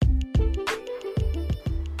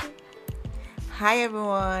Hi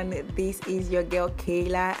everyone, this is your girl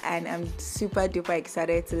Kayla, and I'm super duper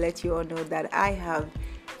excited to let you all know that I have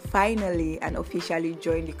finally and officially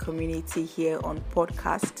joined the community here on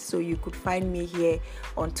podcast. So you could find me here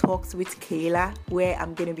on Talks with Kayla, where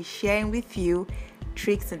I'm going to be sharing with you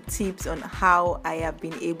tricks and tips on how I have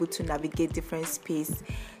been able to navigate different spaces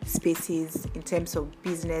in terms of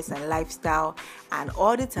business and lifestyle, and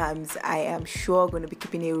all the times I am sure going to be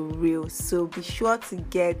keeping it real. So be sure to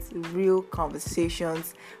get real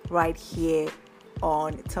conversations right here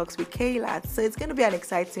on Talks with Kayla. So it's going to be an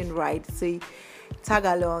exciting ride. So tag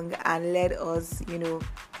along and let us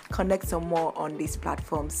connect some more on this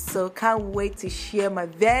platform. So can't wait to share my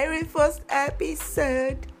very first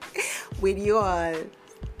episode with you all.